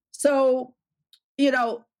so,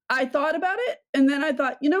 I thought about it, and then I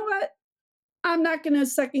thought, you know what? I'm not going to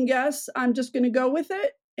second guess. I'm just going to go with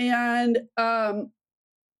it, and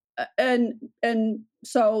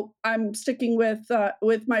so I'm sticking with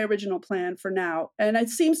my original plan for now. And it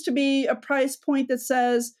seems to be a price point that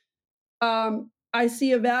says I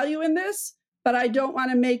see a value in this, but I don't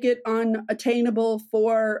want to make it unattainable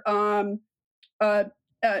for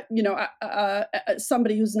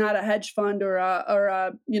somebody who's not a hedge fund or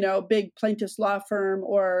a big plaintiff's law firm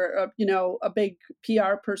or a big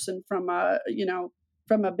PR person from a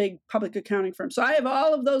big public accounting firm. So I have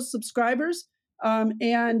all of those subscribers,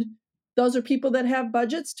 and those are people that have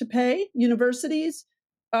budgets to pay universities.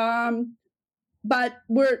 But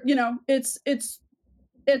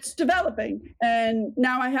it's developing, and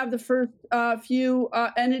now I have the first few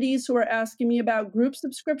entities who are asking me about group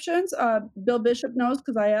subscriptions. Bill Bishop knows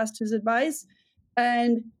because I asked his advice,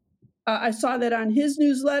 and I saw that on his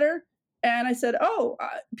newsletter, and I said, "Oh,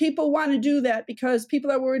 people want to do that because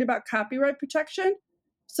people are worried about copyright protection."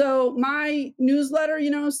 So my newsletter,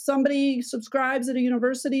 somebody subscribes at a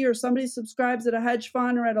university or somebody subscribes at a hedge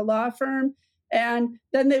fund or at a law firm, and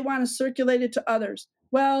then they want to circulate it to others.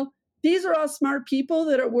 Well, these are all smart people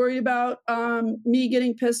that are worried about me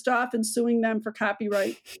getting pissed off and suing them for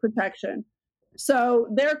copyright protection. So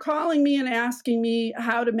they're calling me and asking me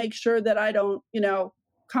how to make sure that I don't,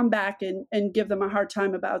 come back and give them a hard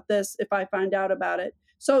time about this if I find out about it.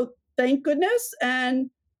 So thank goodness. And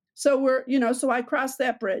so so I crossed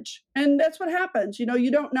that bridge. And that's what happens.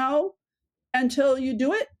 You don't know until you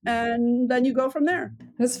do it, and then you go from there.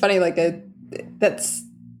 It's funny, that's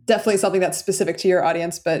definitely something that's specific to your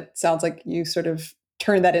audience, but sounds like you sort of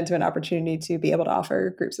turned that into an opportunity to be able to offer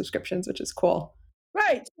group subscriptions, which is cool.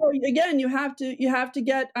 Right. So again, you have to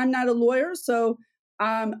get, I'm not a lawyer, so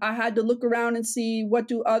I had to look around and see what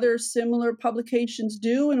do other similar publications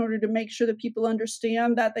do in order to make sure that people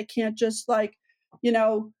understand that they can't just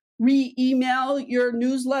re-email your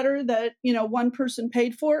newsletter that, one person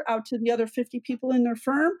paid for out to the other 50 people in their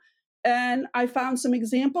firm. And I found some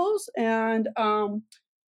examples, and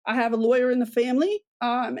I have a lawyer in the family.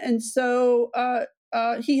 And so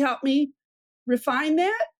he helped me refine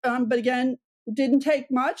that. But again, didn't take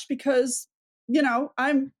much because,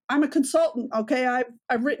 I'm a consultant. Okay.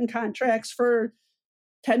 I've written contracts for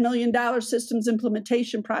 $10 million systems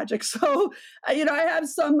implementation projects. So, I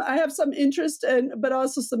have some interest but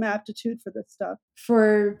also some aptitude for this stuff.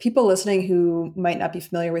 For people listening who might not be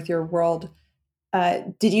familiar with your world,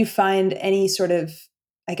 did you find any sort of,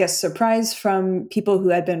 I guess, surprise from people who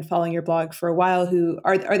had been following your blog for a while? Who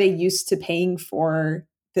are they used to paying for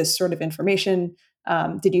this sort of information?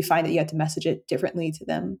 Did you find that you had to message it differently to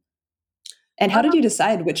them? And how did you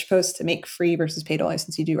decide which posts to make free versus paid only,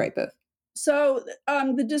 since you do write both? So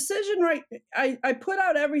the decision, right? I put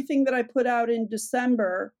out everything that I put out in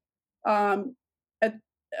December for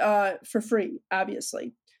free,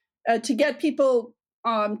 obviously, to get people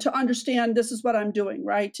to understand this is what I'm doing,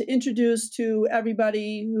 right? To introduce to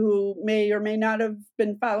everybody who may or may not have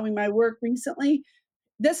been following my work recently,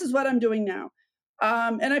 this is what I'm doing now.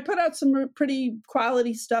 And I put out some pretty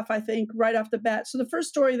quality stuff, I think, right off the bat. So the first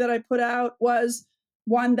story that I put out was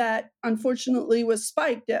one that unfortunately was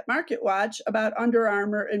spiked at MarketWatch about Under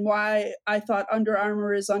Armour and why I thought Under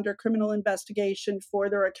Armour is under criminal investigation for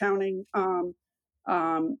their accounting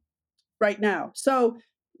right now. So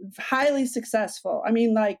highly successful. I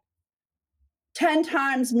mean, like 10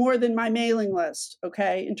 times more than my mailing list,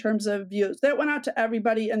 okay, in terms of views. That went out to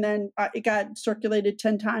everybody, and then it got circulated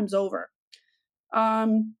 10 times over.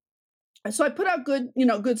 So I put out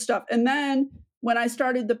good stuff. And then when I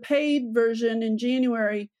started the paid version in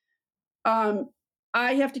January, I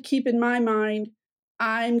have to keep in my mind,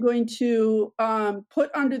 I'm going to put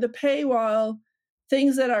under the paywall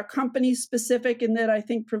things that are company specific and that I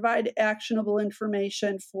think provide actionable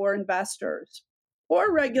information for investors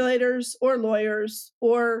or regulators or lawyers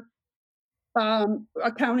or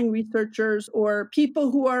accounting researchers or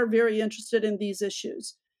people who are very interested in these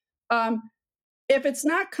issues. If it's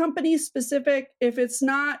not company specific, if it's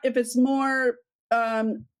more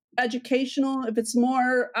educational, if it's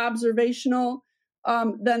more observational,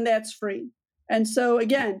 then that's free. And so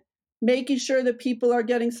again, making sure that people are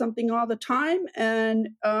getting something all the time, and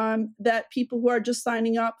that people who are just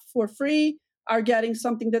signing up for free are getting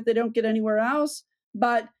something that they don't get anywhere else.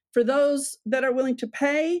 But for those that are willing to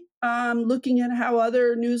pay, looking at how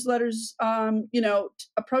other newsletters,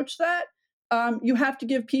 approach that, you have to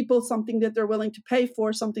give people something that they're willing to pay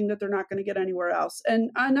for, something that they're not going to get anywhere else. And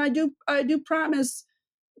I do promise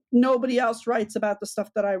nobody else writes about the stuff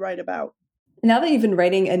that I write about. Now that you've been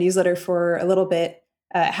writing a newsletter for a little bit,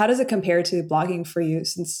 how does it compare to blogging for you?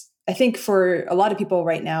 Since I think for a lot of people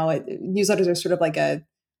right now, newsletters are sort of like a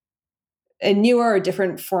newer or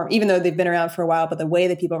different form, even though they've been around for a while, but the way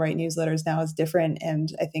that people write newsletters now is different.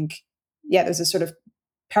 And I think, there's a sort of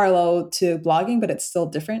parallel to blogging, but it's still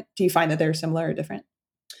different. Do you find that they're similar or different?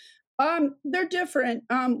 They're different.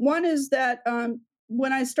 One is that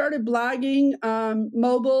when I started blogging,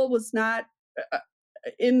 mobile was not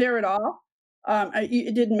in there at all.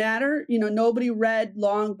 It didn't matter. Nobody read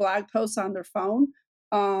long blog posts on their phone.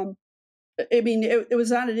 Um, I mean, it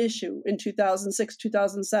was not an issue in 2006,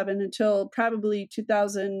 2007 until probably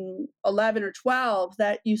 2011 or 12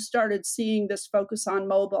 that you started seeing this focus on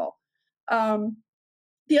mobile. Um,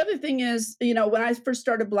 the other thing is, when I first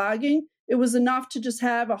started blogging, it was enough to just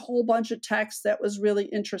have a whole bunch of text that was really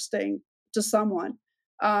interesting to someone.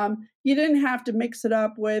 You didn't have to mix it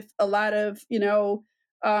up with a lot of, video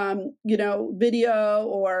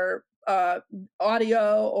or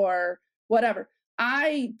audio or whatever.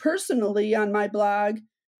 I personally, on my blog,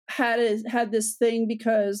 had this thing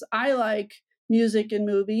because I like music and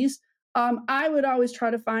movies. I would always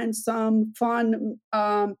try to find some fun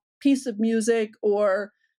piece of music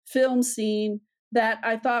or film scene that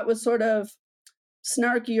I thought was sort of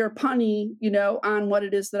snarky or punny, on what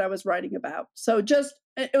it is that I was writing about. So just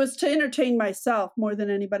it was to entertain myself more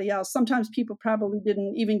than anybody else. Sometimes people probably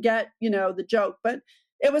didn't even get, the joke, but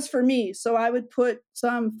it was for me. So I would put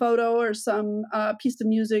some photo or some piece of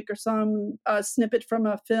music or some snippet from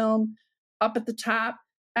a film up at the top,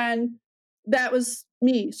 and that was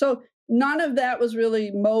me. So none of that was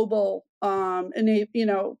really mobile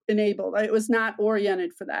enabled. It was not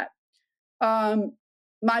oriented for that. um,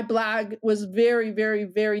 my blog was very, very,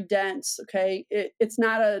 very dense. Okay. It's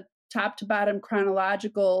not a top to bottom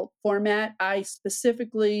chronological format. I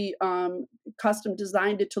specifically custom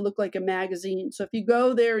designed it to look like a magazine. So if you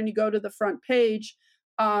go there and you go to the front page,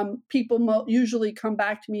 people usually come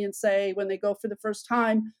back to me and say, when they go for the first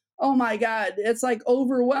time, oh my God, it's like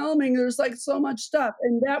overwhelming. There's like so much stuff.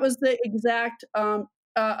 And that was the exact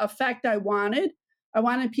effect I wanted. I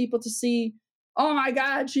wanted people to see, oh my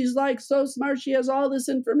God, she's like so smart. She has all this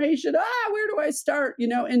information. Where do I start?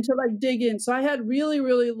 And to like dig in. So I had really,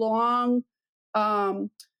 really long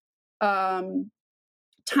um, um,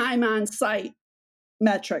 time on site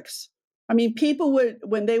metrics. I mean, people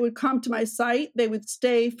when they would come to my site, they would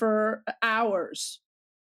stay for hours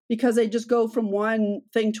because they just go from one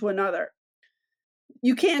thing to another.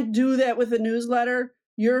 You can't do that with a newsletter.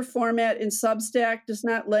 Your format in Substack does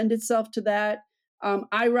not lend itself to that.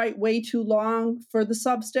 I write way too long for the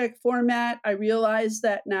Substack format. I realize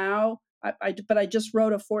that now, but I just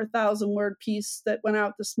wrote a 4,000 word piece that went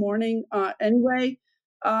out this morning anyway.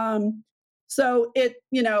 So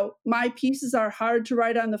my pieces are hard to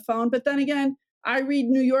write on the phone. But then again, I read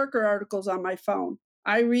New Yorker articles on my phone.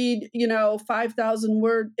 I read, 5,000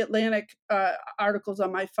 word Atlantic articles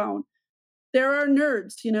on my phone. There are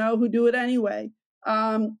nerds, who do it anyway.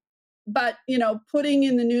 But putting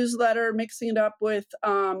in the newsletter, mixing it up with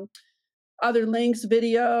other links,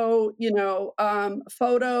 video,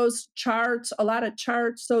 photos, charts, a lot of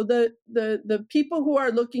charts. So the people who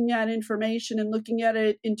are looking at information and looking at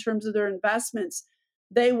it in terms of their investments,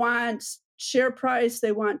 they want share price,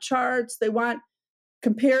 they want charts, they want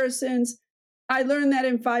comparisons. I learned that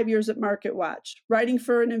in 5 years at MarketWatch, writing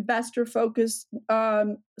for an investor focused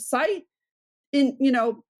site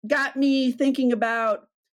got me thinking about,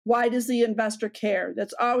 why does the investor care?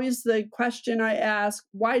 That's always the question I ask.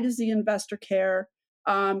 Why does the investor care?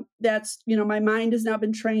 That's, my mind has now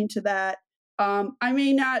been trained to that. I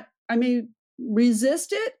may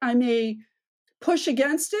resist it. I may push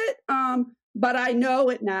against it. But I know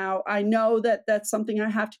it now. I know that that's something I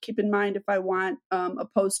have to keep in mind if I want a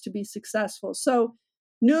post to be successful. So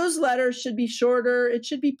newsletters should be shorter. It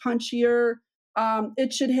should be punchier.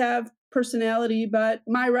 It should have personality, but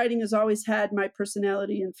my writing has always had my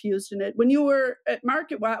personality infused in it. When you were at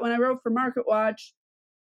MarketWatch, when I wrote for MarketWatch,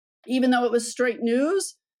 even though it was straight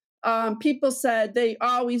news, people said they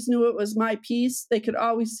always knew it was my piece. They could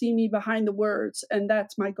always see me behind the words, and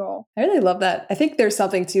that's my goal. I really love that. I think there's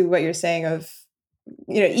something to what you're saying of,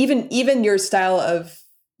 even your style of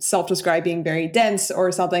self-describe being very dense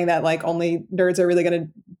or something that like only nerds are really going to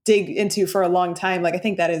dig into for a long time. Like I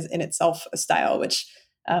think that is in itself a style, which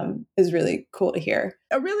is really cool to hear.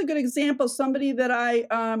 A really good example, somebody that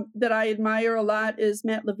I admire a lot is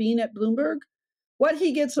Matt Levine at Bloomberg. What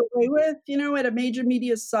he gets away with, at a major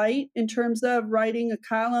media site in terms of writing a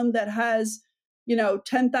column that has,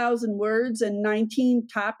 10,000 words and 19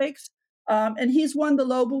 topics. And he's won the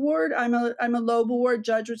Loeb Award. I'm a Loeb Award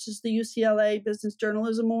judge, which is the UCLA Business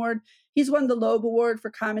Journalism Award. He's won the Loeb Award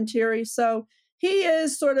for commentary. So he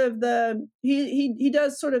is sort of he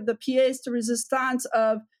does sort of the pièce de résistance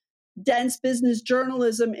of dense business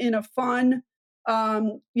journalism in a fun,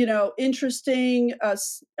 interesting,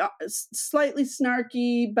 slightly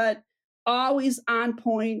snarky, but always on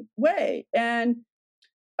point way. And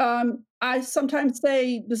I sometimes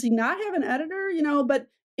say, does he not have an editor? But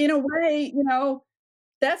in a way,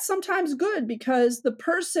 that's sometimes good because the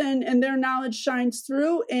person and their knowledge shines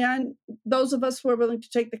through. And those of us who are willing to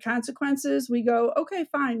take the consequences, we go, okay,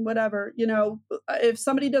 fine, whatever. If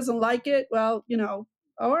somebody doesn't like it, well,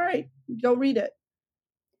 all right, go read it.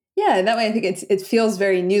 Yeah, and that way I think it feels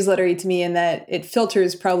very newslettery to me in that it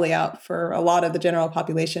filters probably out for a lot of the general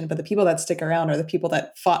population, but the people that stick around are the people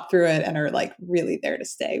that fought through it and are like really there to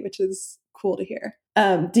stay, which is cool to hear.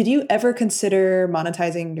 Did you ever consider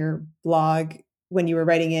monetizing your blog when you were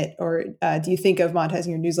writing it, or do you think of monetizing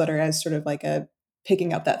your newsletter as sort of like a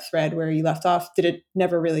picking up that thread where you left off? Did it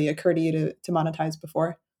never really occur to you to monetize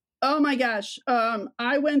before? Oh my gosh.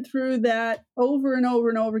 I went through that over and over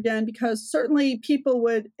and over again because certainly people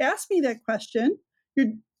would ask me that question.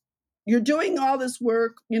 You're doing all this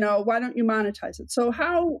work, why don't you monetize it? So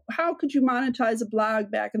how could you monetize a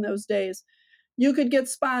blog back in those days? You could get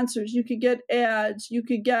sponsors, you could get ads, you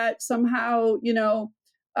could get somehow,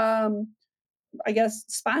 um, I guess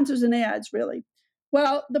sponsors and ads really.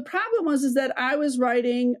 Well, the problem is that I was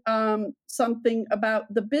writing something about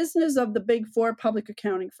the business of the big four public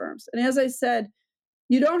accounting firms. And as I said,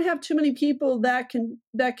 you don't have too many people that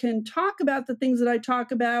can talk about the things that I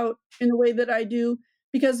talk about in the way that I do,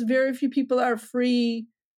 because very few people are free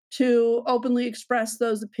to openly express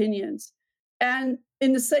those opinions. And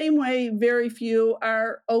in the same way, very few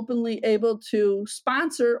are openly able to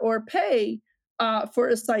sponsor or pay for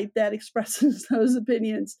a site that expresses those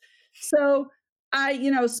opinions. So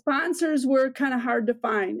sponsors were kind of hard to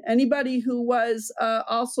find. Anybody who was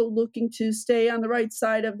also looking to stay on the right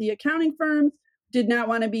side of the accounting firms did not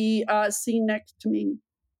want to be seen next to me.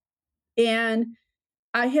 And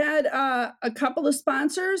I had a couple of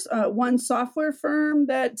sponsors, one software firm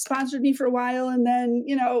that sponsored me for a while, and then,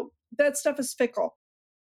 that stuff is fickle.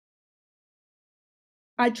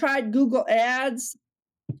 I tried Google Ads.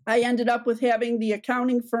 I ended up with having the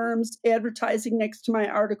accounting firms advertising next to my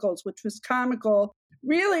articles, which was comical.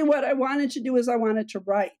 Really, what I wanted to do is I wanted to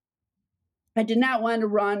write. I did not want to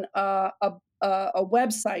run a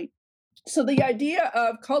website. So the idea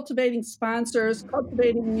of cultivating sponsors,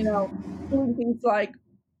 doing things like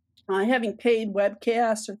having paid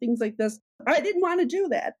webcasts or things like this, I didn't want to do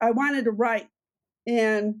that. I wanted to write.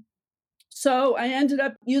 And so I ended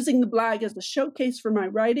up using the blog as a showcase for my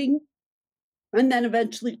writing, and then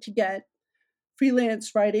eventually to get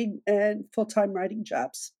freelance writing and full-time writing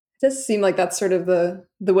jobs. It does seem like that's sort of the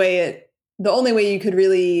only way you could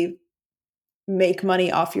really make money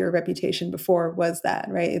off your reputation before was that,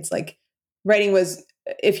 right? It's like writing was,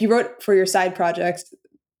 if you wrote for your side projects,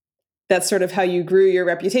 that's sort of how you grew your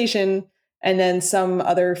reputation. And then some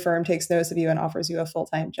other firm takes notice of you and offers you a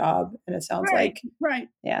full-time job. And it sounds like, right.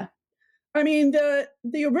 Yeah. I mean,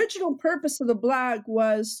 the original purpose of the blog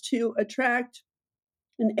was to attract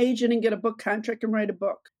an agent and get a book contract and write a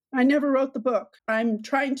book. I never wrote the book. I'm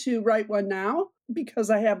trying to write one now because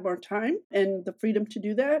I have more time and the freedom to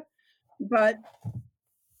do that. But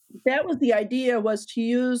that was the idea, was to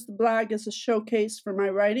use the blog as a showcase for my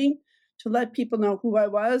writing, to let people know who I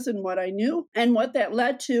was and what I knew. And what that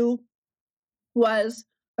led to was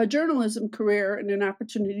a journalism career and an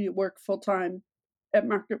opportunity to work full-time at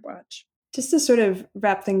MarketWatch. Just to sort of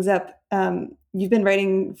wrap things up, you've been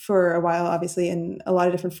writing for a while, obviously, in a lot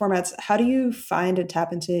of different formats. How do you find and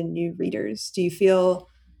tap into new readers? Do you feel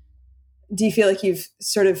like you've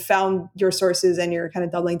sort of found your sources and you're kind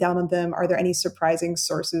of doubling down on them? Are there any surprising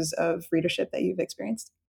sources of readership that you've experienced?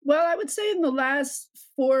 Well, I would say in the last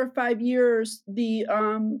 4 or 5 years, the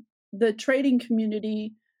trading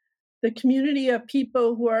community, the community of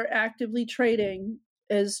people who are actively trading,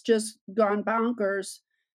 has just gone bonkers.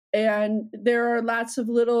 And there are lots of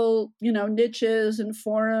little, niches and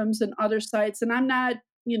forums and other sites. And I'm not,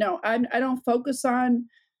 I don't focus on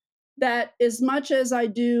that as much as I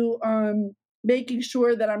do making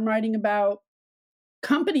sure that I'm writing about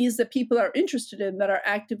companies that people are interested in, that are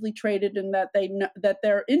actively traded, and that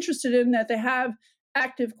they're interested in, that they have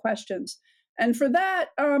active questions. And for that,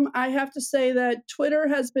 I have to say that Twitter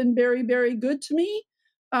has been very, very good to me.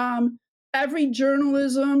 Every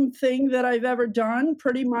journalism thing that I've ever done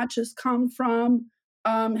pretty much has come from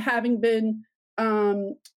having been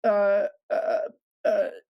um, uh, uh, uh,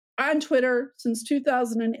 on Twitter since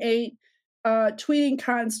 2008, tweeting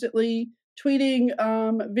constantly, tweeting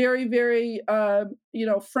very, very,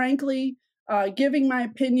 frankly, giving my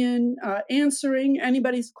opinion, answering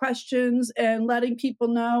anybody's questions, and letting people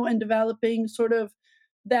know, and developing sort of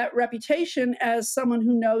that reputation as someone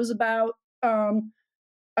who knows about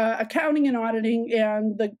accounting and auditing,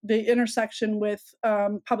 and the intersection with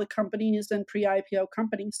public companies and pre-IPO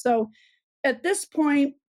companies. So at this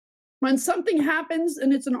point, when something happens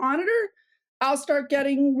and it's an auditor, I'll start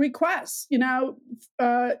getting requests,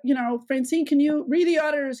 Francine, can you read the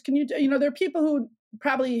auditors? Can you, there are people who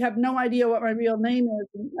probably have no idea what my real name is.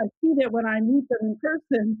 And I see that when I meet them in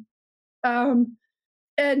person.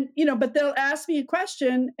 But they'll ask me a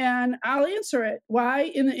question and I'll answer it. Why?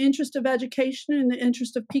 In the interest of education, in the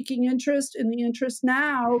interest of piquing interest, in the interest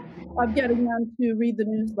now of getting them to read the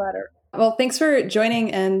newsletter. Well, thanks for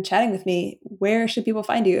joining and chatting with me. Where should people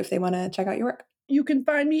find you if they want to check out your work? You can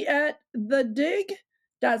find me at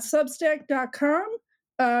thedig.substack.com.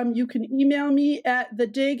 You can email me at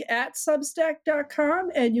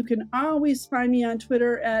thedig@substack.com, and you can always find me on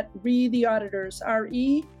Twitter at ReTheAuditors,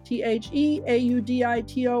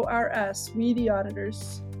 ReTheAuditors,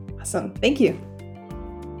 ReTheAuditors. Awesome. Thank you.